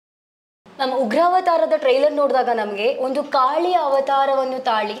Ma'am ಉಗ್ರಾವತಾರದ trailer ನೋಡಿದಾಗ ನಮಗೆ ಒಂದು ಕಾಳಿಯ ಅವತಾರವನ್ನು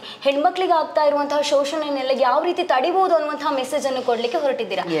ತಾಳಿ ಹೆಣ್ಮಕ್ಳಿಗೆ ಆಗ್ತಾ ಇರುವಂತಹ ಶೋಷಣೆನೆಲ್ಲ ಯಾವ ರೀತಿ ತಡಿಬಹುದು ಅನ್ನುವಂತಹ ಮೆಸೇಜ್ ಅನ್ನು ಕೊಡ್ಲಿಕ್ಕೆ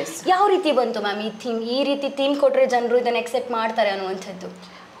ಹೊರಟಿದ್ದೀರಾ. ಯಾವ ರೀತಿ ಬಂತು ಮ್ಯಾಮ್ ಈ ರೀತಿ ಥೀಮ್ ಕೊಟ್ರೆ ಜನರು ಇದನ್ನ ಎಕ್ಸೆಪ್ಟ್ ಮಾಡ್ತಾರೆ ಅನ್ನುವಂಥದ್ದು?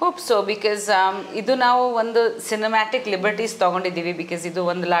 ಹೋಪ್ ಸೊ, ಬಿಕಾಸ್ ಇದು ನಾವು ಒಂದು ಸಿನಿಮ್ಯಾಟಿಕ್ ಲಿಬರ್ಟೀಸ್ ತೊಗೊಂಡಿದ್ದೀವಿ. ಬಿಕಾಸ್ ಇದು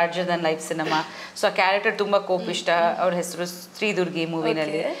ಒಂದು larger than life cinema. So ಆ ಕ್ಯಾರೆಕ್ಟರ್ ತುಂಬ ಕೋಪಿಷ್ಟ. ಅವ್ರ ಹೆಸರು ಶ್ರೀದುರ್ಗಿ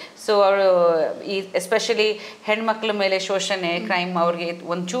ಮೂವಿನಲ್ಲಿ. ಸೊ ಅವಳು ಈ ಎಸ್ಪೆಷಲಿ ಹೆಣ್ಮಕ್ಳ ಮೇಲೆ ಶೋಷಣೆ, ಕ್ರೈಮ್ ಅವ್ರಿಗೆ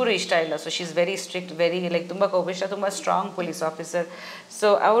ಒಂಚೂರು ಇಷ್ಟ ಇಲ್ಲ. So she is very strict, very like ತುಂಬ ಕೋಪಿಷ್ಟ, ತುಂಬ ಸ್ಟ್ರಾಂಗ್ ಪೊಲೀಸ್ ಆಫೀಸರ್. ಸೊ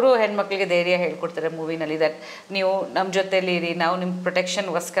ಅವರು ಹೆಣ್ಮಕ್ಳಿಗೆ ಧೈರ್ಯ ಹೇಳ್ಕೊಡ್ತಾರೆ ಮೂವಿನಲ್ಲಿ, ದಟ್ ನೀವು ನಮ್ಮ ಜೊತೆಲಿ ಇರಿ, ನಾವು ನಿಮ್ಮ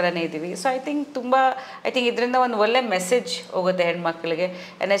ಪ್ರೊಟೆಕ್ಷನ್ಗೋಸ್ಕರನೇ ಇದ್ದೀವಿ. ಸೊ ಐ ಥಿಂಕ್ ಇದರಿಂದ ಒಂದು ಒಳ್ಳೆ ಮೆಸೇಜ್ ಹೋಗುತ್ತೆ ಹೆಣ್ಮಕ್ಳಿಗೆ.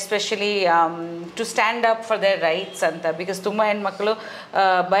 And especially to stand up for there rights ಅಂತ. ಬಿಕಾಸ್ ತುಂಬ ಹೆಣ್ಮಕ್ಳು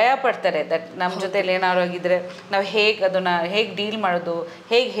ಭಯ ಪಡ್ತಾರೆ ದಟ್ ನಮ್ಮ ಜೊತೆಲಿ ಏನಾದ್ರು ಆಗಿದ್ರೆ ನಾವು ಅದನ್ನು ಹೇಗೆ ಡೀಲ್ ಮಾಡೋದು,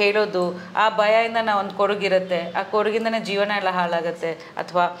 ಹೇಗೆ ಹೇಳೋದು, ಆ ಭಯದಿಂದ ನಾವು ಒಂದು ಕೊರಗಿರುತ್ತೆ. ಆ ಕೊರಗಿಂದನೇ ಜೀವನ ಎಲ್ಲ ಹಾಳಾಗುತ್ತೆ.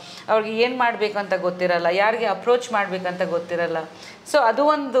 ಅಥವಾ ಅವ್ರಿಗೆ ಏನು ಮಾಡಬೇಕು ಅಂತ ಗೊತ್ತಿರಲ್ಲ, ಯಾರಿಗೆ ಅಪ್ರೋಚ್ ಮಾಡಬೇಕಂತ ಗೊತ್ತಿರಲ್ಲ. ಸೊ ಅದು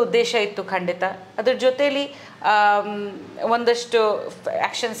ಒಂದು ಉದ್ದೇಶ ಇತ್ತು ಖಂಡಿತ. ಅದ್ರ ಜೊತೆಲಿ ಒಂದಷ್ಟು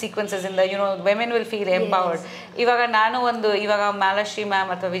action ಸೀಕ್ವೆನ್ಸಸ್ಸಿಂದ women will feel empowered. ಇವಾಗ ಮಾಲಾಶ್ರೀ ಮ್ಯಾಮ್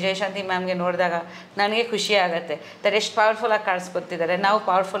ಅಥವಾ ವಿಜಯಶಾಂತಿ ಮ್ಯಾಮ್ಗೆ ನೋಡಿದಾಗ ನನಗೆ ಖುಷಿ ಆಗುತ್ತೆ ದಟ್ ಎಷ್ಟು ಪವರ್ಫುಲ್ಲಾಗಿ ಕಾಣಿಸ್ಕೊತಿದ್ದಾರೆ, ನಾವು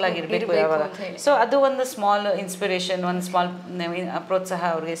ಪವರ್ಫುಲ್ ಆಗಿರಬೇಕು ಯಾವಾಗ. ಸೊ ಅದು ಒಂದು ಸ್ಮಾಲ್ ಇನ್ಸ್ಪಿರೇಷನ್, ಒಂದು ಸ್ಮಾಲ್ ಪ್ರೋತ್ಸಾಹ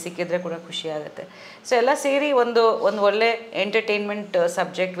ಅವ್ರಿಗೆ ಸಿಕ್ಕಿದ್ರೆ ಕೂಡ ಖುಷಿ ಆಗುತ್ತೆ. ಸೊ ಎಲ್ಲ ಸೇರಿ ಒಂದು ಒಳ್ಳೆ entertainment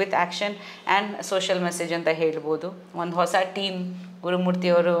subject with action and social message ಅಂತ ಹೇಳ್ಬೋದು. ಒಂದು ಹೊಸ ಟೀಮ್, ಗುರುಮೂರ್ತಿ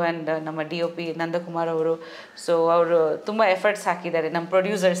ಅವರು ಆ್ಯಂಡ್ ನಮ್ಮ DOP ನಂದಕುಮಾರ್ ಅವರು. ಸೊ ಅವರು ತುಂಬ ಎಫರ್ಟ್ಸ್ ಹಾಕಿದ್ದಾರೆ. ನಮ್ಮ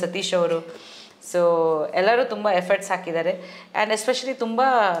ಪ್ರೊಡ್ಯೂಸರ್ ಸತೀಶ್ ಅವರು. ಸೊ ಎಲ್ಲರೂ ತುಂಬ ಎಫರ್ಟ್ಸ್ ಹಾಕಿದ್ದಾರೆ. ಆ್ಯಂಡ್ ಎಸ್ಪೆಷಲಿ ತುಂಬ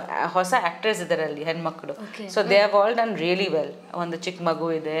ಹೊಸ ಆ್ಯಕ್ಟರ್ಸ್ ಇದ್ದಾರೆ ಅಲ್ಲಿ, ಹೆಣ್ಮಕ್ಳು. So they have all done really well. ಒಂದು ಚಿಕ್ಕ ಮಗು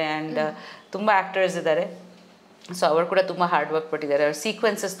ಇದೆ ಆ್ಯಂಡ್ ತುಂಬ ಆ್ಯಕ್ಟರ್ಸ್ ಇದ್ದಾರೆ. ಸೊ ಅವರು ಕೂಡ ತುಂಬ ಹಾರ್ಡ್ ವರ್ಕ್ ಪಟ್ಟಿದ್ದಾರೆ. ಅವ್ರ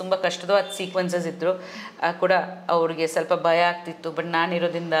ಸೀಕ್ವೆನ್ಸಸ್ ತುಂಬ ಕಷ್ಟವಾದ ಸೀಕ್ವೆನ್ಸಸ್ ಇದ್ದರು ಕೂಡ ಅವ್ರಿಗೆ ಸ್ವಲ್ಪ ಭಯ ಆಗ್ತಿತ್ತು. ಬಟ್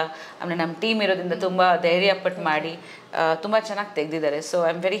ನಾನಿರೋದ್ರಿಂದ, ಆಮೇಲೆ ನಮ್ಮ ಟೀಮ್ ಇರೋದ್ರಿಂದ ತುಂಬ ಧೈರ್ಯ ಪಟ್ಟು ಮಾಡಿ ತುಂಬ ಚೆನ್ನಾಗಿ ತೆಗೆದಿದ್ದಾರೆ. So I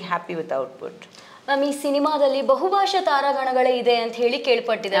am very happy with output. Ma'am, ಈ ಸಿನಿಮಾದಲ್ಲಿ ಬಹುಭಾಷಾ ತಾರಾಗಣಗಳೇ ಇದೆ ಅಂತ ಹೇಳಿ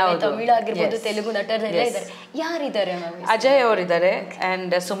ಕೇಳ್ಪಟ್ಟಿದ್ದಾರೆ. ತಮಿಳು ಆಗಿರ್ಬೋದು, ತೆಲುಗು ನಟರೆಲ್ಲ ಇದ್ದಾರೆ. ಯಾರಿದ್ದಾರೆ ಮ್ಯಾಮ್? ಅಜಯ್ ಅವರಿದ್ದಾರೆ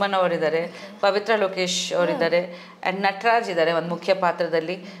ಆ್ಯಂಡ್ ಸುಮನ್ ಅವರಿದ್ದಾರೆ, ಪವಿತ್ರ ಲೋಕೇಶ್ ಅವರಿದ್ದಾರೆ ಆ್ಯಂಡ್ ನಟರಾಜ್ ಇದ್ದಾರೆ ಒಂದು ಮುಖ್ಯ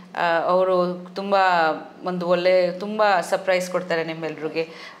ಪಾತ್ರದಲ್ಲಿ. ಅವರು ತುಂಬ ತುಂಬ ಸರ್ಪ್ರೈಸ್ ಕೊಡ್ತಾರೆ ನಿಮ್ಮೆಲ್ರಿಗೆ.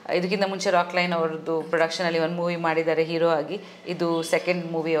 ಇದಕ್ಕಿಂತ ಮುಂಚೆ ರಾಕ್ ಲೈನ್ ಅವ್ರದ್ದು ಪ್ರೊಡಕ್ಷನಲ್ಲಿ ಒಂದು ಮೂವಿ ಮಾಡಿದ್ದಾರೆ ಹೀರೋ ಆಗಿ. ಇದು ಸೆಕೆಂಡ್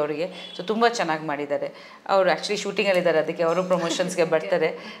ಮೂವಿ ಅವರಿಗೆ. ಸೊ ತುಂಬ ಚೆನ್ನಾಗಿ ಮಾಡಿದ್ದಾರೆ. ಅವರು ಆ್ಯಕ್ಚುಲಿ ಶೂಟಿಂಗಲ್ಲಿದ್ದಾರೆ, ಅದಕ್ಕೆ ಅವರು ಪ್ರಮೋಷನ್ಸ್ಗೆ ಬರ್ತಾರೆ.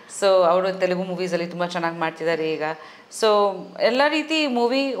 ಸೊ ಅವರು ತೆಲುಗು ಮೂವೀಸಲ್ಲಿ ತುಂಬ ಚೆನ್ನಾಗಿ ಮಾಡ್ತಿದ್ದಾರೆ ಈಗ. ಸೊ ಎಲ್ಲ ರೀತಿ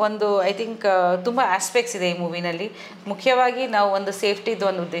ಮೂವಿ ಐ ಥಿಂಕ್ ತುಂಬ ಆಸ್ಪೆಕ್ಟ್ಸ್ ಇದೆ ಈ ಮೂವಿನಲ್ಲಿ. ಮುಖ್ಯವಾಗಿ ನಾವು ಒಂದು ಸೇಫ್ಟಿದು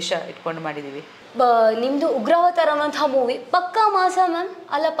ಒಂದು ಉದ್ದೇಶ ಇಟ್ಕೊಂಡು ಮಾಡಿದ್ದೀವಿ. ನಿಮ್ಮದು ಉಗ್ರಾವತಾರ ಅನ್ನೋಂಥ ಮೂವಿ ಪಕ್ಕಾ ಮಾಸ ಮ್ಯಾಮ್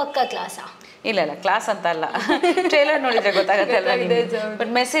ಅಲ್ಲ ಪಕ್ಕಾ ಕ್ಲಾಸಾ? ಇಲ್ಲ ಕ್ಲಾಸ್ ಅಂತ ಅಲ್ಲ. ಟ್ರೇಲರ್ ನೋಡಿದರೆ ಗೊತ್ತಾಗತ್ತಲ್ಲ.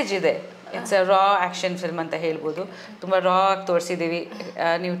 ಬಟ್ ಮೆಸೇಜ್ ಇದೆ. It's a Ra action film ಅಂತ ಹೇಳ್ಬೋದು. ತುಂಬ ರಾ ಆಗಿ ತೋರಿಸಿದ್ದೀವಿ.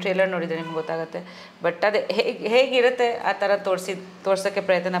 ನೀವು ಟ್ರೇಲರ್ ನೋಡಿದರೆ ನಿಮ್ಗೆ ಗೊತ್ತಾಗುತ್ತೆ. ಬಟ್ ಅದೇ ಹೇಗಿರುತ್ತೆ ಆ ಥರ ತೋರ್ಸೋಕ್ಕೆ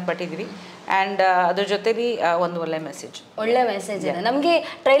ಪ್ರಯತ್ನ ಪಟ್ಟಿದ್ವಿ. ಆ್ಯಂಡ್ ಅದ್ರ ಜೊತೆಲಿ ಒಂದು ಒಳ್ಳೆ ಮೆಸೇಜ್ ಇದೆ. ನಮಗೆ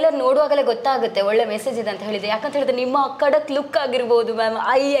ಟ್ರೈಲರ್ ನೋಡುವಾಗಲೇ ಗೊತ್ತಾಗುತ್ತೆ ಒಳ್ಳೆ ಮೆಸೇಜ್ ಇದೆ ಅಂತ ಹೇಳಿದೆ. ಯಾಕಂತ ಹೇಳಿದ್ರೆ ನಿಮ್ಮ ಕಡಕ್ ಲುಕ್ ಆಗಿರ್ಬೋದು ಮ್ಯಾಮ್,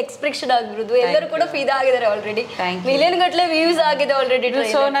 ಐ ಎಕ್ಸ್ಪ್ರೆಷನ್ ಆಗಿರ್ಬೋದು, ಎಲ್ಲರೂ ಕೂಡ ಫಿದಾ ಆಗಿದ್ದಾರೆ. ಆಲ್ರೆಡಿ ಮಿಲಿಯನ್ ಗಟ್ಟಲೆ ವ್ಯೂಸ್ ಆಗಿದೆ ಆಲ್ರೆಡಿ.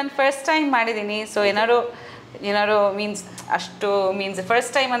 ಸೊ ನಾನು ಫಸ್ಟ್ ಟೈಮ್ ಮಾಡಿದ್ದೀನಿ. ಸೊ ಏನಾರು ಮೀನ್ಸ್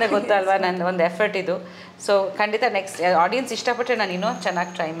ಫಸ್ಟ್ ಟೈಮ್ ಅಂದರೆ ಗೊತ್ತಲ್ವಾ, ನನ್ನ ಒಂದು ಎಫರ್ಟ್ ಇದು. ಸೊ ಖಂಡಿತ ನೆಕ್ಸ್ಟ್ ಆಡಿಯನ್ಸ್ ಇಷ್ಟಪಟ್ಟರೆ ನಾನು ಇನ್ನೂ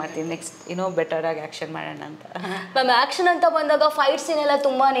ಚೆನ್ನಾಗಿ ಟ್ರೈ ಮಾಡ್ತೀನಿ. ನೆಕ್ಸ್ಟ್ ಇನ್ನೂ ಬೆಟರ್ ಆಗಿ ಆ್ಯಕ್ಷನ್ ಮಾಡೋಣ ಅಂತ. ಮ್ಯಾಮ್, ಆ್ಯಕ್ಷನ್ ಅಂತ ಬಂದಾಗ ಫೈಟ್ ಸೀನ್ ಎಲ್ಲ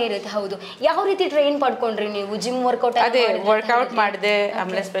ತುಂಬಾ ಇರುತ್ತೆ. ಹೌದು, ಯಾವ ರೀತಿ ಟ್ರೈನ್ ಪಡ್ಕೊಂಡ್ರಿ ನೀವು? Gym workout? ಅದೇ ವರ್ಕೌಟ್ ಮಾಡಿದೆ,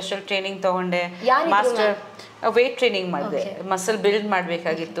 ಆಮೇಲೆ ಸ್ಪೆಷಲ್ ಟ್ರೈನಿಂಗ್ ತೊಗೊಂಡೆ, ಮಾಸ್ಟರ್ ವೇಟ್ ಟ್ರೈನಿಂಗ್ ಮಾಡಿದೆ. ಮಸಲ್ ಬಿಲ್ಡ್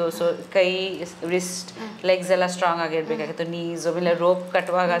ಮಾಡಬೇಕಾಗಿತ್ತು. ಸೊ ಕೈ, ರಿಸ್ಟ್, ಲೆಗ್ಸ್ ಎಲ್ಲ ಸ್ಟ್ರಾಂಗ್ ಆಗಿರಬೇಕಾಗಿತ್ತು. ನೀಸ್, ಆಮೇಲೆ ರೋಪ್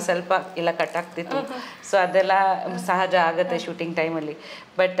ಕಟ್ಟುವಾಗ ಸ್ವಲ್ಪ ಎಲ್ಲ ಕಟ್ಟಾಗ್ತಿತ್ತು. ಸೊ ಅದೆಲ್ಲ ಸಹಜ ಆಗುತ್ತೆ ಶೂಟಿಂಗ್ ಟೈಮಲ್ಲಿ.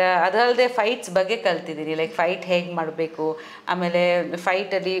 ಬಟ್ ಅದಲ್ಲದೆ ಫೈಟ್ಸ್ ಬಗ್ಗೆ ಕಲ್ತಿದ್ದೀನಿ. ಲೈಕ್ ಫೈಟ್ ಹೇಗೆ ಮಾಡಬೇಕು, ಆಮೇಲೆ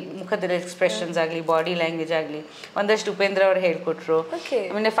ಫೈಟಲ್ಲಿ ಮುಖದ ಎಕ್ಸ್ಪ್ರೆಷನ್ಸ್ ಆಗಲಿ, ಬಾಡಿ ಲ್ಯಾಂಗ್ವೇಜ್ ಆಗಲಿ ಒಂದಷ್ಟು ಉಪೇಂದ್ರ ಅವ್ರು ಹೇಳ್ಕೊಟ್ರು.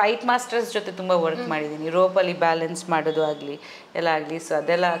 ಆಮೇಲೆ ಫೈಟ್ ಮಾಸ್ಟರ್ಸ್ ಜೊತೆ ತುಂಬ ವರ್ಕ್ ಮಾಡಿದ್ದೀನಿ. ರೋಪಲ್ಲಿ ಬ್ಯಾಲೆನ್ಸ್ ಮಾಡೋದು ಆಗಲಿ ಎಲ್ಲ ಆಗಲಿ. ಸೊ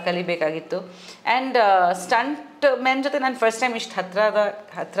ಅದೆಲ್ಲ ಕಲಿಬೇಕಾಗಿತ್ತು. ಆ್ಯಂಡ್ ಸ್ಟಂಟ್ ಮೆನ್ ಜೊತೆ ನಾನು ಫಸ್ಟ್ ಟೈಮ್ ಇಷ್ಟು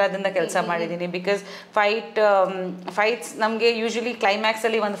ಹತ್ತಿರದಿಂದ ಕೆಲಸ ಮಾಡಿದ್ದೀನಿ. ಬಿಕಾಸ್ ಫೈಟ್ಸ್ ನಮಗೆ ಯೂಶ್ವಲಿ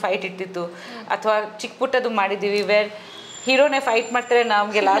ಕ್ಲೈಮ್ಯಾಕ್ಸಲ್ಲಿ ಒಂದು ಫೈಟ್ ಇಟ್ಟಿತ್ತು, ಅಥವಾ ಚಿಕ್ಕ ಪುಟ್ಟದು ಮಾಡಿದ್ದೀವಿ ವೇರ್ ಹೀರೋನೇ ಫೈಟ್ ಮಾಡ್ತಾರೆ,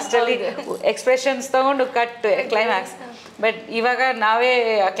 ನಮಗೆ ಲಾಸ್ಟಲ್ಲಿ ಎಕ್ಸ್ಪ್ರೆಷನ್ಸ್ ತೊಗೊಂಡು ಕಟ್ ಕ್ಲೈಮ್ಯಾಕ್ಸ್. ಬಟ್ ಇವಾಗ ನಾವೇ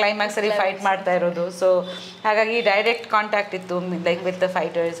ಕ್ಲೈಮ್ಯಾಕ್ಸಲ್ಲಿ ಫೈಟ್ ಮಾಡ್ತಾ ಇರೋದು. ಸೊ ಹಾಗಾಗಿ ಡೈರೆಕ್ಟ್ ಕಾಂಟ್ಯಾಕ್ಟ್ ಇತ್ತು ಲೈಕ್ ವಿತ್ ದ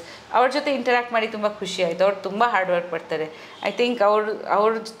ಫೈಟರ್ಸ್. ಅವ್ರ ಜೊತೆ ಇಂಟರ್ಯಾಕ್ಟ್ ಮಾಡಿ ತುಂಬ ಖುಷಿ ಆಯಿತು. ಅವ್ರು ತುಂಬ ಹಾರ್ಡ್ ವರ್ಕ್ ಪಡ್ತಾರೆ. ಐ ಥಿಂಕ್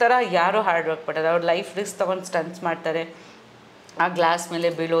ಅವ್ರ ಥರ ಯಾರೂ ಹಾರ್ಡ್ ವರ್ಕ್ ಪಡ್ತಾರೆ. ಅವ್ರು ಲೈಫ್ ರಿಸ್ಕ್ ತೊಗೊಂಡು ಸ್ಟಂಟ್ಸ್ ಮಾಡ್ತಾರೆ. ಆ ಗ್ಲಾಸ್ ಮೇಲೆ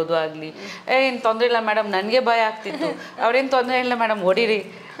ಬೀಳೋದು ಆಗಲಿ, ಏನು ತೊಂದರೆ ಇಲ್ಲ ಮೇಡಮ್, ನನಗೆ ಭಯ ಆಗ್ತಿತ್ತು. ಅವ್ರೇನು ತೊಂದರೆ ಇಲ್ಲ ಮೇಡಮ್,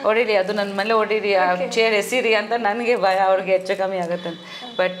 ಹೊಡೀರಿ ಅದು ನನ್ನ ಮೇಲೆ ಹೊಡೀರಿ, ಆ ಚೇರ್ ಎಸಿರಿ ಅಂತ ನನಗೆ ಭಯ, ಅವ್ರಿಗೆ ಹೆಚ್ಚು ಕಮ್ಮಿ ಆಗುತ್ತೆ ಅಂತ.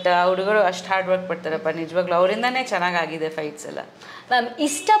 ಬಟ್ ಹುಡುಗರು ಅಷ್ಟು ಹಾರ್ಡ್ ವರ್ಕ್ ಪಡ್ತಾರಪ್ಪ ನಿಜವಾಗ್ಲೂ. ಅವರಿಂದನೇ ಚೆನ್ನಾಗಾಗಿದೆ ಫೈಟ್ಸ್ ಎಲ್ಲ. ಮ್ಯಾಮ್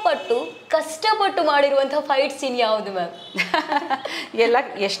ಇಷ್ಟಪಟ್ಟು ಕಷ್ಟಪಟ್ಟು ಮಾಡಿರುವಂತಹ ಫೈಟ್ ಸೀನ್ ಯಾವುದು ಮ್ಯಾಮ್? ಎಲ್ಲ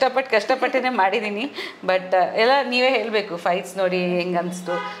ಕಷ್ಟಪಟ್ಟೇ ಮಾಡಿದ್ದೀನಿ. ಬಟ್ ಎಲ್ಲ ನೀವೇ ಹೇಳಬೇಕು ಫೈಟ್ಸ್ ನೋಡಿ ಹೆಂಗೆ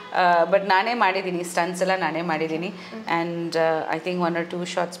ಅನಿಸ್ತು. ಬಟ್ ನಾನೇ ಮಾಡಿದ್ದೀನಿ, ಸ್ಟನ್ಸ್ ಎಲ್ಲ ನಾನೇ ಮಾಡಿದ್ದೀನಿ. And I think 1 or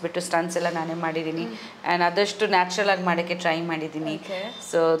 2 shorts ಬಿಟ್ಟು ಸ್ಟನ್ಸ್ ಎಲ್ಲ ನಾನೇ ಮಾಡಿದ್ದೀನಿ. ಆ್ಯಂಡ್ ಆದಷ್ಟು ನ್ಯಾಚುರಲ್ ಆಗಿ ಮಾಡೋಕ್ಕೆ ಟ್ರೈ ಮಾಡಿದ್ದೀನಿ.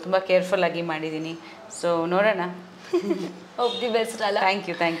 ಸೊ ತುಂಬ ಕೇರ್ಫುಲ್ ಆಗಿ ಮಾಡಿದ್ದೀನಿ. ಸೊ ನೋಡೋಣ. ಆಫ್ ದಿ ಬೆಸ್ಟ್ ಅಲ್ಲ. ಥ್ಯಾಂಕ್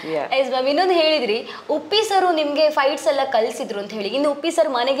ಯು ಎಸ್ ಮ್ಯಾಮ್, ಇನ್ನೊಂದು ಹೇಳಿದ್ರಿ ಉಪ್ಪಿ ಸರು ನಿಮಗೆ ಫೈಟ್ಸ್ ಎಲ್ಲ ಕಲಿಸಿದ್ರು ಅಂತ ಹೇಳಿ. ಇನ್ನು ಉಪ್ಪಿ ಸರ್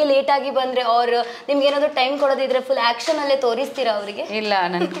ಮನೆಗೆ ಲೇಟಾಗಿ ಬಂದರೆ ಅವ್ರು ನಿಮ್ಗೆ ಏನಾದರೂ ಟೈಮ್ ಕೊಡೋದಿದ್ರೆ ಫುಲ್ ಆ್ಯಕ್ಷನಲ್ಲೇ ತೋರಿಸ್ತೀರಾ ಅವರಿಗೆ? ಇಲ್ಲ,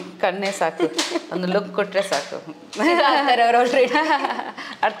 ನನ್ನ ಕಣ್ಣೇ ಸಾಕು, ಒಂದು ಲುಕ್ ಕೊಟ್ಟರೆ ಸಾಕು. ಅವ್ರು ಆಲ್ರೆಡಿ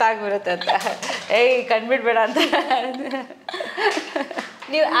ಅರ್ಥ ಆಗಿಬಿಡುತ್ತೆ ಅಂತ, ಏಯ್ ಕಣ್ಬಿಡ್ಬೇಡ ಅಂತ.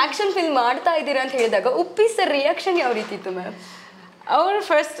 ನೀವು ಆ್ಯಕ್ಷನ್ ಫಿಲ್ಮ್ ಮಾಡ್ತಾ ಇದ್ದೀರಾ ಅಂತ ಹೇಳಿದಾಗ ಉಪ್ಪಿ ಸರ್ ರಿಯಾಕ್ಷನ್ ಯಾವ ರೀತಿ ಇತ್ತು ಮ್ಯಾಮ್? ಅವರು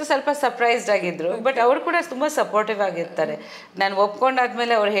ಫಸ್ಟ್ ಸ್ವಲ್ಪ ಸರ್ಪ್ರೈಸ್ಡ್ ಆಗಿದ್ರು. ಬಟ್ ಅವರು ಕೂಡ ತುಂಬ ಸಪೋರ್ಟಿವ್ ಆಗಿರ್ತಾರೆ. ನಾನು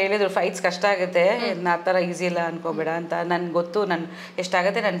ಒಪ್ಕೊಂಡಾದ್ಮೇಲೆ ಅವ್ರು ಹೇಳಿದರು ಫೈಟ್ಸ್ ಕಷ್ಟ ಆಗುತ್ತೆ, ಆ ಥರ ಈಸಿ ಇಲ್ಲ ಅನ್ಕೋಬೇಡ ಅಂತ. ನನಗೆ ಗೊತ್ತು, ನಾನು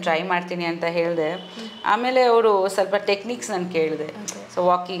ಎಷ್ಟಾಗುತ್ತೆ ನಾನು ಟ್ರೈ ಮಾಡ್ತೀನಿ ಅಂತ ಹೇಳಿದೆ. ಆಮೇಲೆ ಅವರು ಸ್ವಲ್ಪ ಟೆಕ್ನಿಕ್ಸ್ ನಾನು ಕೇಳಿದೆ. ಸೊ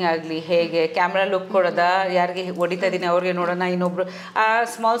ವಾಕಿಂಗ್ ಆಗಲಿ, ಹೇಗೆ ಕ್ಯಾಮ್ರಾ ಲುಕ್ ಕೊಡೋದಾ, ಯಾರಿಗೆ ಹೊಡಿತಾ ಇದ್ದೀನಿ ಅವ್ರಿಗೆ ನೋಡೋಣ, ಇನ್ನೊಬ್ರು ಆ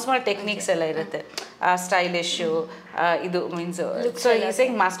ಸ್ಮಾಲ್ ಟೆಕ್ನಿಕ್ಸ್ ಎಲ್ಲ ಇರುತ್ತೆ. ಆ ಸ್ಟೈಲಿಶು ಇದು ಮೀನ್ಸ್ ಸೊ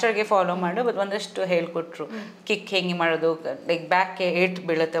ಈಸಿಂಗ್ ಮಾಸ್ಟರ್ಗೆ ಫಾಲೋ ಮಾಡು. ಬಟ್ ಒಂದಷ್ಟು ಹೇಳ್ಕೊಟ್ರು, ಕಿಕ್ ಹೆಂಗೆ ಮಾಡೋದು, ಲೈಕ್ ಬ್ಯಾಕ್ಗೆ ಏಟ್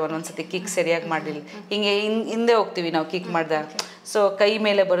ಬೀಳುತ್ತೆ ಒಂದೊಂದ್ಸತಿ, ಕಿಕ್ ಸರಿಯಾಗಿ ಮಾಡಲಿಲ್ಲ, ಹಿಂಗೆ ಹಿಂದೆ ಹೋಗ್ತೀವಿ ನಾವು ಕಿಕ್ ಮಾಡಿದಾಗ. ಸೊ ಕೈ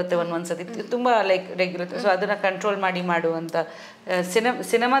ಮೇಲೆ ಬರುತ್ತೆ ಒಂದೊಂದ್ಸತಿ, ತುಂಬ ಲೈಕ್ ರೆಗ್ಯುಲರ್. ಸೊ ಅದನ್ನು ಕಂಟ್ರೋಲ್ ಮಾಡಿ ಮಾಡುವಂಥ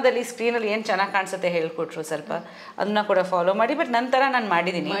ಸಿನಿಮಾದಲ್ಲಿ ಸ್ಕ್ರೀನಲ್ಲಿ ಏನು ಚೆನ್ನಾಗಿ ಕಾಣಿಸುತ್ತೆ ಹೇಳ್ಕೊಟ್ರು. ಸ್ವಲ್ಪ ಅದನ್ನ ಕೂಡ ಫಾಲೋ ಮಾಡಿ. ಬಟ್ ನಂತರ ನಾನು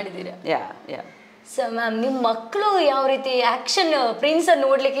ಮಾಡಿದ್ದೀನಿ. ಯಾ. ಸೊ ಮ್ಯಾಮ್, ನಿಮ್ಮ ಮಕ್ಕಳು ಯಾವ ರೀತಿ ಆ್ಯಕ್ಷನ್ ಪ್ರಿನ್ಸನ್ನು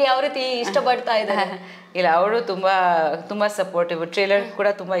ನೋಡಲಿಕ್ಕೆ ಯಾವ ರೀತಿ ಇಷ್ಟಪಡ್ತಾ ಇದ್ದಾರೆ? ಇಲ್ಲ, ಅವರು ತುಂಬ ಸಪೋರ್ಟಿವ್. ಟ್ರೇಲರ್ ಕೂಡ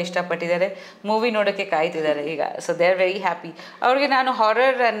ತುಂಬ ಇಷ್ಟಪಟ್ಟಿದ್ದಾರೆ, ಮೂವಿ ನೋಡೋಕ್ಕೆ ಕಾಯ್ತಿದ್ದಾರೆ ಈಗ. So they are very happy. ಅವ್ರಿಗೆ ನಾನು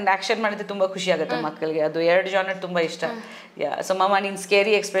ಹಾರರ್ ಆ್ಯಂಡ್ ಆ್ಯಕ್ಷನ್ ಮಾಡಿದ್ರೆ ತುಂಬ ಖುಷಿ ಆಗುತ್ತೆ ಮಕ್ಕಳಿಗೆ. ಅದು 2 ಜಾನರ್ ತುಂಬ ಇಷ್ಟ. ಸೊ ಮಮ್ಮ ನೀನು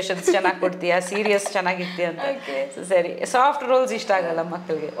ಸ್ಕೇರಿ ಎಕ್ಸ್ಪ್ರೆಷನ್ಸ್ ಚೆನ್ನಾಗಿ ಕೊಡ್ತೀಯಾ, ಸೀರಿಯಸ್ ಚೆನ್ನಾಗಿರ್ತೀಯ ಅಂತ. ಸೊ ಸರಿ, ಸಾಫ್ಟ್ ರೋಲ್ಸ್ ಇಷ್ಟ ಆಗಲ್ಲ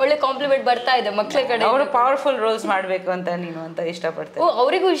ಮಕ್ಕಳಿಗೆ. ಒಳ್ಳೆ ಕಾಂಪ್ಲಿಮೆಂಟ್ ಬರ್ತಾ ಇದೆ ಮಕ್ಕಳ ಕಡೆ. ಅವರು ಪವರ್ಫುಲ್ ರೋಲ್ಸ್ ಮಾಡಬೇಕು ಅಂತ ನೀನು ಅಂತ ಇಷ್ಟಪಡ್ತಾರೆ.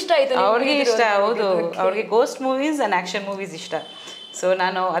 ಅವರಿಗೂ ಇಷ್ಟ ಆಯಿತು, ಅವ್ರಿಗೆ ಇಷ್ಟ. ಹೌದು, ಅವ್ರಿಗೆ ghost movies and action movies ಇಷ್ಟ. ಸೊ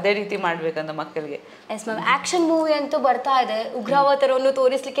ನಾನು ಅದೇ ರೀತಿ ಮಾಡ್ಬೇಕಂತ ಮಕ್ಕಳಿಗೆ. ಎಸ್ ಮ್ಯಾಮ್, ಆ್ಯಕ್ಷನ್ ಮೂವಿ ಅಂತೂ ಬರ್ತಾ ಇದೆ, ಉಗ್ರಾವತಾರವನ್ನು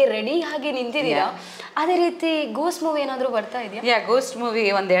ತೋರಿಸ್ಲಿಕ್ಕೆ ರೆಡಿ ಆಗಿ ನಿಂತಿದ್ದೀರಾ. ಅದೇ ರೀತಿ ಗೋಸ್ಟ್ ಮೂವಿ ಏನಾದರೂ ಬರ್ತಾ ಇದೆಯಾ? ಗೋಸ್ಟ್ ಮೂವಿ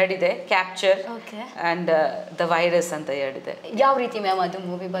 2 ಇದೆ, ಕ್ಯಾಪ್ಚರ್ ಆ್ಯಂಡ್ ದ ವೈರಸ್ ಅಂತ 2 ಇದೆ. ಯಾವ ರೀತಿ ಮ್ಯಾಮ್ ಅದು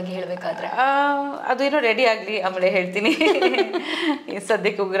ಮೂವಿ ಬಗ್ಗೆ ಹೇಳಬೇಕಾದ್ರೆ? ಅದು ಏನೋ ರೆಡಿ ಆಗಲಿ, ಆಮೇಲೆ ಹೇಳ್ತೀನಿ.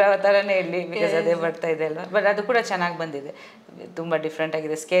 ಸದ್ಯಕ್ಕೆ ಉಗ್ರಾವತಾರನೇ ಇರಲಿ, ಬಿಕಾಸ್ ಅದೇ ಬರ್ತಾ ಇದೆ ಅಲ್ವಾ. ಬಟ್ ಅದು ಕೂಡ ಚೆನ್ನಾಗಿ ಬಂದಿದೆ, ತುಂಬ ಡಿಫ್ರೆಂಟ್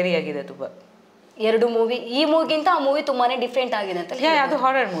ಆಗಿದೆ, ಸ್ಕೇರಿ ಆಗಿದೆ ತುಂಬ. 2 ಮೂವಿ, ಈ ಮೂವಿಗಿಂತ ಆ ಮೂವಿ ತುಂಬಾನೇ ಡಿಫ್ರೆಂಟ್ ಆಗಿದೆ ಅಂತ. ಅದು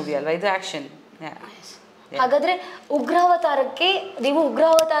ಹಾರರ್ ಮೂವಿ ಅಲ್ವಾ, ಇದು ಆ್ಯಕ್ಷನ್. ಹಾಗಾದ್ರೆ ಉಗ್ರಾವತಾರಕ್ಕೆ ನೀವು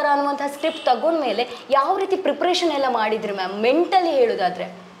ಉಗ್ರಾವತಾರ ಅನ್ನುವಂತಹ ಸ್ಕ್ರಿಪ್ಟ್ ತಗೊಂಡ್ಮೇಲೆ ಯಾವ ರೀತಿ ಪ್ರಿಪ್ರೇಷನ್ ಎಲ್ಲ ಮಾಡಿದ್ರಿ ಮ್ಯಾಮ್, ಮೆಂಟಲಿ ಹೇಳೋದಾದ್ರೆ?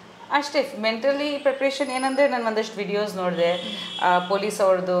 ಅಷ್ಟೇ, ಮೆಂಟಲಿ ಪ್ರಿಪ್ರೇಷನ್ ಏನಂದರೆ ನಾನು ಒಂದಷ್ಟು ವಿಡಿಯೋಸ್ ನೋಡಿದೆ, ಪೊಲೀಸ್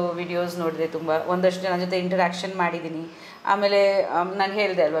ಅವ್ರದ್ದು ವಿಡಿಯೋಸ್ ನೋಡಿದೆ, ಒಂದಷ್ಟು ಜನ ಜೊತೆ ಇಂಟರಾಕ್ಷನ್ ಮಾಡಿದ್ದೀನಿ. ಆಮೇಲೆ ನಾನು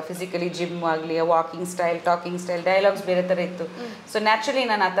ಹೇಳಿದೆ ಅಲ್ವಾ, ಫಿಸಿಕಲಿ ಜಿಮ್ ಆಗಲಿ, walking style, talking style, dialogues ಬೇರೆ ಥರ ಇತ್ತು. ಸೊ ನ್ಯಾಚುರಲಿ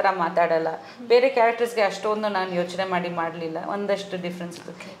ನಾನು ಆ ಥರ ಮಾತಾಡಲ್ಲ. ಬೇರೆ ಕ್ಯಾರೆಕ್ಟರ್ಸ್ಗೆ ಅಷ್ಟೊಂದು ನಾನು ಯೋಚನೆ ಮಾಡಲಿಲ್ಲ, ಒಂದಷ್ಟು ಡಿಫ್ರೆನ್ಸ್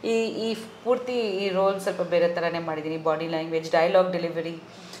ಇತ್ತು. ಈ ಪೂರ್ತಿ ಈ ರೋಲ್ ಸ್ವಲ್ಪ ಬೇರೆ ಥರನೇ ಮಾಡಿದ್ದೀನಿ. ಬಾಡಿ ಲ್ಯಾಂಗ್ವೇಜ್, ಡೈಲಾಗ್ ಡೆಲಿವರಿ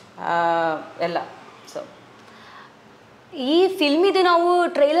ಎಲ್ಲ. ಸೊ ಈ ಫಿಲ್ಮಿದು ನಾವು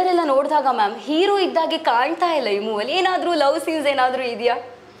ಟ್ರೈಲರ್ ಎಲ್ಲ ನೋಡಿದಾಗ ಮ್ಯಾಮ್ ಹೀರೋ ಇದ್ದಾಗೆ ಕಾಣ್ತಾ ಇಲ್ಲ ಈ ಮೂವಲ್ಲಿ. ಏನಾದರೂ ಲವ್ ಸೀನ್ಸ್ ಏನಾದರೂ ಇದೆಯಾ?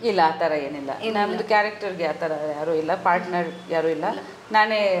 ಇಲ್ಲ, ಆ ಥರ ಏನಿಲ್ಲ. ನಮ್ಮದು ಕ್ಯಾರೆಕ್ಟರ್ಗೆ ಆ ಥರ ಯಾರೂ ಇಲ್ಲ, ಪಾರ್ಟ್ನರ್ ಯಾರೂ ಇಲ್ಲ.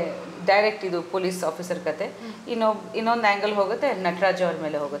 ನಾನೇ ಡೈರೆಕ್ಟ್, ಇದು ಪೊಲೀಸ್ ಆಫೀಸರ್ ಕತೆ. ಇನ್ನೊಂದು ಆ್ಯಂಗಲ್ ಹೋಗುತ್ತೆ, ನಟರಾಜ್ ಅವ್ರ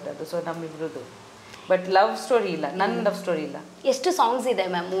ಮೇಲೆ ಹೋಗುತ್ತೆ ಅದು. ಸೊ ನಮ್ಮಿಬ್ರದ್ದು. ಬಟ್ ಲವ್ ಸ್ಟೋರಿ ಇಲ್ಲ, ನನ್ನ ಲವ್ ಸ್ಟೋರಿ ಇಲ್ಲ. ಎಷ್ಟು ಸಾಂಗ್ಸ್ ಇದೆ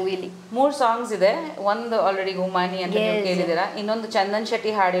ಮ್ಯಾಮ್ ಮೂವಿಲಿ? 3 ಸಾಂಗ್ಸ್ ಇದೆ. ಒಂದು ಆಲ್ರೆಡಿ ಗುಮಾನಿ ಅಂತ ನೀವು ಕೇಳಿದ್ದೀರಾ. ಇನ್ನೊಂದು ಚಂದನ್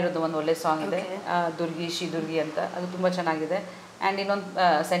ಶೆಟ್ಟಿ ಹಾಡಿರೋದು ಒಂದು ಒಳ್ಳೆ ಸಾಂಗ್ ಇದೆ, ದುರ್ಗಿ ಶ್ರೀ ದುರ್ಗಿ ಅಂತ, ಅದು ತುಂಬ ಚೆನ್ನಾಗಿದೆ. ಆ್ಯಂಡ್ ಇನ್ನೊಂದು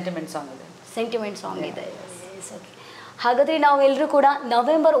ಸೆಂಟಿಮೆಂಟ್ ಸಾಂಗ್ ಇದೆ. ಹಾಗಾದ್ರೆ ನಾವೆಲ್ಲರೂ ಕೂಡ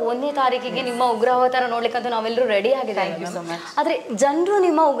ನವೆಂಬರ್ 1ನೇ ತಾರೀಕಿಗೆ ನಿಮ್ಮ ಉಗ್ರಾವತಾರ ನೋಡ್ಲಿಕ್ಕಂತ ನಾವೆಲ್ಲರೂ ರೆಡಿ ಆಗಿದ್ದೀವಿ. ಆದರೆ ಜನರು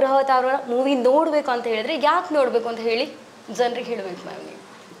ನಿಮ್ಮ ಉಗ್ರಾವತಾರ ಮೂವಿ ನೋಡಬೇಕು ಅಂತ ಹೇಳಿದ್ರೆ ಯಾಕೆ ನೋಡಬೇಕು ಅಂತ ಹೇಳಿ ಜನರಿಗೆ ಹೇಳಬೇಕು ಮ್ಯಾಮ್?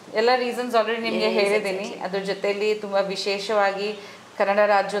 ಎಲ್ಲ ರೀಸನ್ಸ್ ಆಲ್ರೆಡಿ ನಿಮಗೆ ಹೇಳಿದ್ದೀನಿ. ಅದ್ರ ಜೊತೆಯಲ್ಲಿ ತುಂಬ ವಿಶೇಷವಾಗಿ ಕನ್ನಡ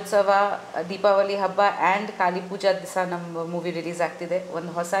ರಾಜ್ಯೋತ್ಸವ, ದೀಪಾವಳಿ ಹಬ್ಬ ಆ್ಯಂಡ್ ಕಾಳಿ ಪೂಜಾ ದಿವಸ ನಮ್ಮ ಮೂವಿ ರಿಲೀಸ್ ಆಗ್ತಿದೆ.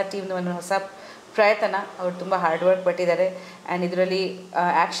 ಒಂದು ಹೊಸ ಟೀಮ್ನ ಒಂದು ಹೊಸ ಪ್ರಯತ್ನ. ಅವ್ರು ತುಂಬ ಹಾರ್ಡ್ ವರ್ಕ್ ಪಟ್ಟಿದ್ದಾರೆ. ಆ್ಯಂಡ್ ಇದರಲ್ಲಿ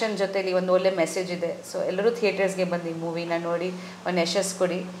ಆ್ಯಕ್ಷನ್ ಜೊತೆಲಿ ಒಂದು ಒಳ್ಳೆ ಮೆಸೇಜ್ ಇದೆ. ಸೊ ಎಲ್ಲರೂ ಥಿಯೇಟರ್ಸ್ಗೆ ಬಂದು ಈ ಮೂವಿನ ನೋಡಿ ಒಂದು ಯಶಸ್ಸು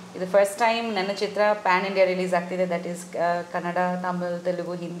ಕೊಡಿ. ಇದು ಫಸ್ಟ್ ಟೈಮ್ ನನ್ನ ಚಿತ್ರ ಪ್ಯಾನ್ ಇಂಡಿಯಾ ರಿಲೀಸ್ ಆಗ್ತಿದೆ. ದಟ್ ಈಸ್ ಕನ್ನಡ, ತಮಿಳ್,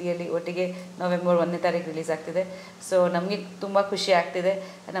 ತೆಲುಗು, ಹಿಂದಿಯಲ್ಲಿ ಒಟ್ಟಿಗೆ ನವೆಂಬರ್ 1ನೇ ತಾರೀಕು ರಿಲೀಸ್ ಆಗ್ತಿದೆ. ಸೊ ನಮಗೆ ತುಂಬ ಖುಷಿ ಆಗ್ತಿದೆ.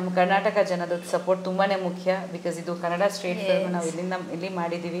 ನಮ್ಮ ಕರ್ನಾಟಕ ಜನದ ಸಪೋರ್ಟ್ ತುಂಬಾ ಮುಖ್ಯ. ಬಿಕಾಸ್ ಇದು ಕನ್ನಡ ಸ್ಟ್ರೇಟ್ ಫಿಲ್ಮ್ ನಾವು ಇಲ್ಲಿ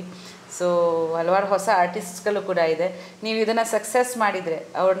ಮಾಡಿದ್ದೀವಿ. ಸೊ ಹಲವಾರು ಹೊಸ ಆರ್ಟಿಸ್ಟ್ಗಳು ಕೂಡ ಇದೆ. ನೀವು ಇದನ್ನು ಸಕ್ಸಸ್ ಮಾಡಿದರೆ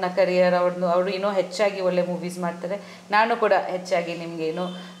ಅವ್ರನ್ನ ಕರಿಯರ್ ಅವರು ಇನ್ನೂ ಹೆಚ್ಚಾಗಿ ಒಳ್ಳೆ ಮೂವೀಸ್ ಮಾಡ್ತಾರೆ. ನಾನು ಕೂಡ ಹೆಚ್ಚಾಗಿ ನಿಮಗೆ ಇನ್ನೂ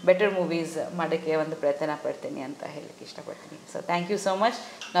ಬೆಟರ್ ಮೂವೀಸ್ ಮಾಡೋಕ್ಕೆ ಒಂದು ಪ್ರಯತ್ನ ಪಡ್ತೀನಿ ಅಂತ ಹೇಳಕ್ಕೆ ಇಷ್ಟಪಡ್ತೀನಿ. So thank you so much.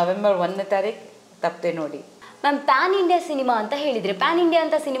 November 1ನೇ ತಾರೀಕು ತಪ್ಪದೆ ನೋಡಿ. ಮ್ಯಾಮ್ ಪ್ಯಾನ್ ಇಂಡಿಯಾ ಸಿನಿಮಾ ಅಂತ ಹೇಳಿದ್ರೆ, ಪ್ಯಾನ್ ಇಂಡಿಯಾ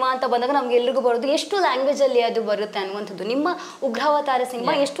ಅಂತ ಸಿನಿಮಾ ಅಂತ ಬಂದಾಗ ನಮ್ಗೆ ಎಲ್ರಿಗೂ ಬರೋದು ಎಷ್ಟು ಲ್ಯಾಂಗ್ವೇಜ್ ಅಲ್ಲಿ ಅದು ಬರುತ್ತೆ ಅನ್ನುವಂಥದ್ದು. ನಿಮ್ಮ ಉಗ್ರಾವತಾರ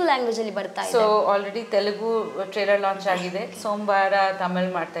ಸಿನಿಮಾ ಎಷ್ಟು ಲ್ಯಾಂಗ್ವೇಜ್ ಅಲ್ಲಿ ಬರ್ತಾ ಇದೆ? So already Telugu trailer launch ಆಗಿದೆ, ಸೋಮವಾರ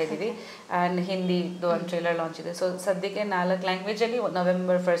ತಮಿಳ್ ಮಾಡ್ತಾ ಇದ್ದೀವಿ ಆ್ಯಂಡ್ ಹಿಂದಿದು ಒಂದು ಟ್ರೇಲರ್ ಲಾಂಚ್ ಇದೆ. ಸೊ ಸದ್ಯಕ್ಕೆ 4 ಲ್ಯಾಂಗ್ವೇಜಲ್ಲಿ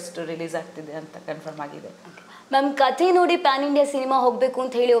November 1st ರಿಲೀಸ್ ಆಗ್ತಿದೆ ಅಂತ ಕನ್ಫರ್ಮ್ ಆಗಿದೆ. ಮ್ಯಾಮ್ ಕಥೆ ನೋಡಿ ಪ್ಯಾನ್ ಇಂಡಿಯಾ ಸಿನಿಮಾ ಹೋಗ್ಬೇಕು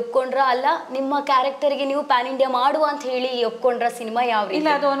ಅಂತ ಹೇಳಿ ಒಪ್ಕೊಂಡ್ರ, ಅಲ್ಲ ನಿಮ್ಮ ಕ್ಯಾರೆಕ್ಟರ್ಗೆ ನೀವು ಪ್ಯಾನ್ ಇಂಡಿಯಾ ಮಾಡುವ ಅಂತ ಹೇಳಿ ಒಪ್ಕೊಂಡ್ರ ಸಿನಿಮಾ ಯಾವ? ಇಲ್ಲ,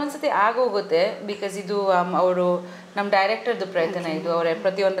 ಅದು ಒಂದೊಂದ್ಸತಿ ಆಗೋಗುತ್ತೆ. ಬಿಕಾಸ್ ಇದು ಅವರು ನಮ್ಮ ಡೈರೆಕ್ಟರ್ದು ಪ್ರಯತ್ನ ಇದು. ಅವರೇ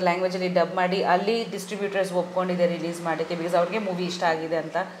ಪ್ರತಿಯೊಂದು ಲ್ಯಾಂಗ್ವೇಜಲ್ಲಿ ಡಬ್ ಮಾಡಿ ಅಲ್ಲಿ ಡಿಸ್ಟ್ರಿಬ್ಯೂಟರ್ಸ್ ಒಪ್ಕೊಂಡಿದೆ ರಿಲೀಸ್ ಮಾಡೋಕ್ಕೆ, ಬಿಕಾಸ್ ಅವ್ರಿಗೆ ಮೂವಿ ಇಷ್ಟ ಆಗಿದೆ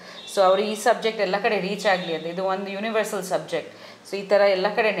ಅಂತ. ಸೊ ಅವರು ಈ ಸಬ್ಜೆಕ್ಟ್ ಎಲ್ಲ ಕಡೆ ರೀಚ್ ಆಗಲಿ ಅಂತ, ಇದು ಒಂದು ಯೂನಿವರ್ಸಲ್ ಸಬ್ಜೆಕ್ಟ್. ಸೊ ಈ ಥರ ಎಲ್ಲ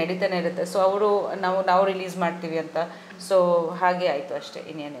ಕಡೆ ನಡೀತಾನೆ ಇರುತ್ತೆ. ಸೊ ಅವರು ನಾವು ರಿಲೀಸ್ ಮಾಡ್ತೀವಿ ಅಂತ. ಸೊ ಹಾಗೆ ಆಯಿತು ಅಷ್ಟೇ,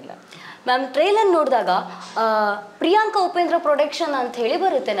 ಇನ್ನೇನಿಲ್ಲ. ಮ್ಯಾಮ್ ಟ್ರೈಲರ್ ನೋಡಿದಾಗ ಪ್ರಿಯಾಂಕಾ ಉಪೇಂದ್ರ ಪ್ರೊಡಕ್ಷನ್ ಅಂತ ಹೇಳಿ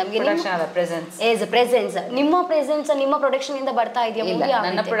ಬರುತ್ತೆ ನಮಗೆ. ಪ್ರೆಸೆನ್ಸ್ ನಿಮ್ಮ ಪ್ರೊಡಕ್ಷನ್ ಇಂದ ಬರ್ತಾ ಇದೆಯಾ?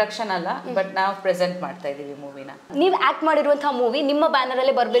 ನನ್ನ ಪ್ರೊಡಕ್ಷನ್ ಅಲ್ಲ, ಬಟ್ ನಾವು ಪ್ರೆಸೆಂಟ್ ಮಾಡ್ತಾ ಇದೀವಿ ಮೂವಿನ. ನೀವು ಆಕ್ಟ್ ಮಾಡಿರುವಂತಹ ಮೂವಿ ನಿಮ್ಮ ಬ್ಯಾನರ್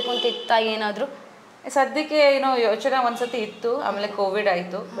ಅಲ್ಲೇ ಬರಬೇಕು ಅಂತ ಇತ್ತಾ ಏನಾದರೂ? ಸದ್ಯಕ್ಕೆ ಯೋಚನೆ ಒಂದ್ಸತಿ ಇತ್ತು, ಆಮೇಲೆ ಕೋವಿಡ್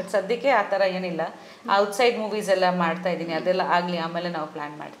ಆಯಿತು. ಬಟ್ ಸದ್ಯಕ್ಕೆ ಆ ಥರ ಏನಿಲ್ಲ. ಔಟ್ಸೈಡ್ ಮೂವೀಸ್ ಎಲ್ಲ ಮಾಡ್ತಾ ಇದ್ದೀನಿ, ಅದೆಲ್ಲ ಆಗಲಿ, ಆಮೇಲೆ ನಾವು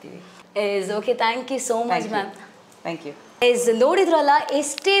ಪ್ಲ್ಯಾನ್ ಮಾಡ್ತೀವಿ. Okay, thank you so much ma'am. Thank you. ನೋಡಿದ್ರಲ್ಲ,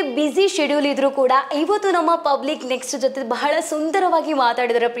 ಎಷ್ಟೇ ಬ್ಯುಸಿ ಶೆಡ್ಯೂಲ್ ಇದ್ರೂ ಕೂಡ ಇವತ್ತು ನಮ್ಮ ಪಬ್ಲಿಕ್ ನೆಕ್ಸ್ಟ್ ಜೊತೆ ಬಹಳ ಸುಂದರವಾಗಿ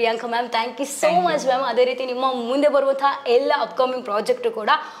ಮಾತಾಡಿದ್ದಾರೆ Priyanka ma'am. Thank you so much ma'am. ಅದೇ ರೀತಿ ನಿಮ್ಮ ಮುಂದೆ ಬರುವಂತಹ ಎಲ್ಲ ಅಪ್ಕಮಿಂಗ್ ಪ್ರಾಜೆಕ್ಟ್ ಕೂಡ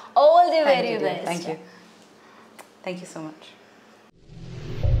all the very best. Thank you so much.